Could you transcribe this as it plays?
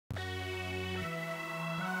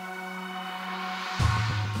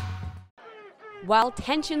While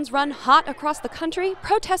tensions run hot across the country,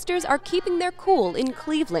 protesters are keeping their cool in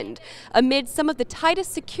Cleveland amid some of the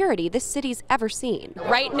tightest security this city's ever seen.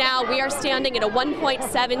 Right now, we are standing in a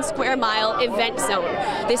 1.7 square mile event zone.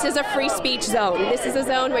 This is a free speech zone. This is a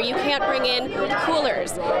zone where you can't bring in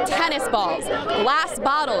coolers, tennis balls, glass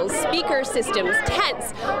bottles, speaker systems,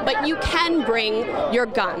 tents, but you can bring your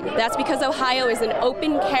gun. That's because Ohio is an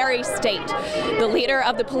open carry state. The leader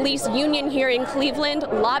of the police union here in Cleveland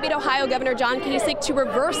lobbied Ohio Governor John Kasich to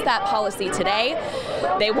reverse that policy today.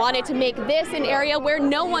 They wanted to make this an area where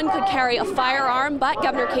no one could carry a firearm, but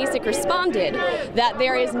Governor Kasich responded that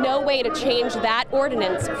there is no way to change that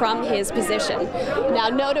ordinance from his position. Now,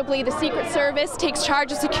 notably, the Secret Service takes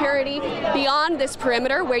charge of security beyond this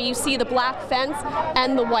perimeter where you see the black fence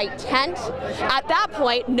and the white tent. At that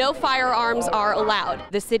point, no firearms are allowed.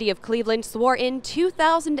 The city of Cleveland swore in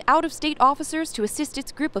 2,000 out-of-state officers to assist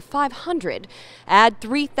its group of 500. Add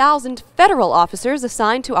 3,000 federal officers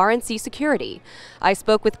assigned to RNC security. I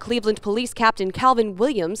spoke with Cleveland Police Captain Calvin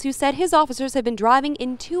Williams, who said his officers have been driving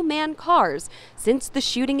in two-man cars since the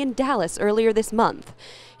shooting in Dallas earlier this month.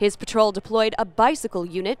 His patrol deployed a bicycle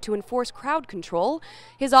unit to enforce crowd control.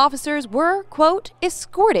 His officers were, quote,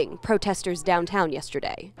 escorting protesters downtown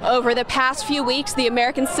yesterday. Over the past few weeks, the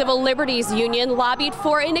American Civil Liberties Union lobbied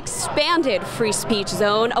for an expanded free speech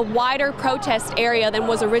zone, a wider protest area than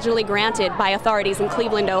was originally granted by authorities in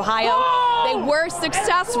Cleveland, Ohio. They were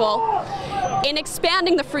successful in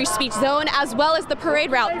expanding the free speech zone as well as the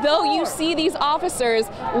parade route, though you see these officers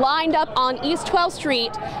lined up on East 12th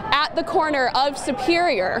Street at the corner of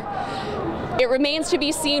Superior. It remains to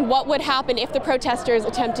be seen what would happen if the protesters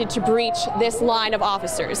attempted to breach this line of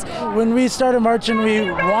officers. When we started marching,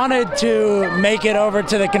 we wanted to make it over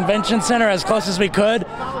to the convention center as close as we could,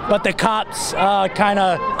 but the cops kind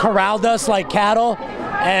of corralled us like cattle,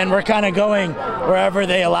 and we're kind of going wherever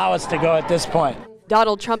they allow us to go at this point.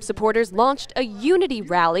 Donald Trump supporters launched a unity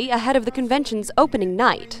rally ahead of the convention's opening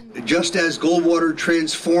night. Just as Goldwater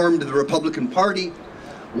transformed the Republican Party,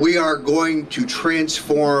 we are going to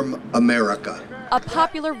transform America. A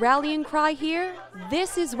popular rallying cry here,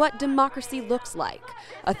 "This is what democracy looks like."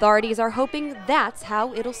 Authorities are hoping that's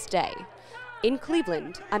how it'll stay. In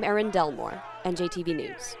Cleveland, I'm Erin Delmore, NJTV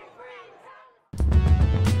News.